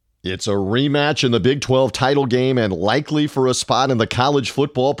It's a rematch in the Big 12 title game and likely for a spot in the college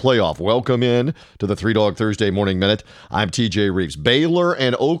football playoff. Welcome in to the Three Dog Thursday Morning Minute. I'm TJ Reeves. Baylor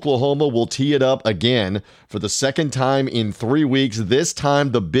and Oklahoma will tee it up again for the second time in 3 weeks. This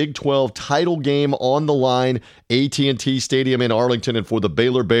time the Big 12 title game on the line, AT&T Stadium in Arlington, and for the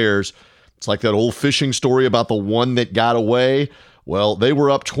Baylor Bears, it's like that old fishing story about the one that got away. Well, they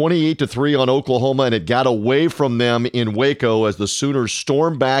were up 28-3 on Oklahoma, and it got away from them in Waco as the Sooners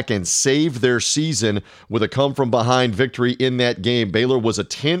stormed back and saved their season with a come-from-behind victory in that game. Baylor was a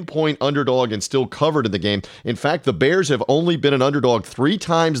 10-point underdog and still covered in the game. In fact, the Bears have only been an underdog 3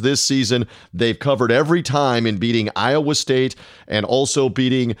 times this season. They've covered every time in beating Iowa State and also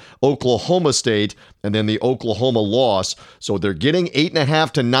beating Oklahoma State, and then the Oklahoma loss. So they're getting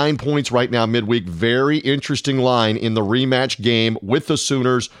 8.5 to 9 points right now midweek. Very interesting line in the rematch game with the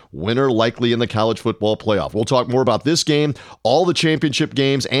Sooners. Winner likely in the college football playoff. We'll talk more about this game, all the championship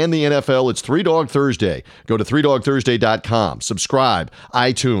games, and the NFL. It's Three Dog Thursday. Go to threedogthursday.com. Subscribe,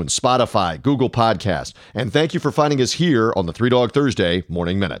 iTunes, Spotify, Google Podcasts. And thank you for finding us here on the Three Dog Thursday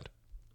Morning Minute.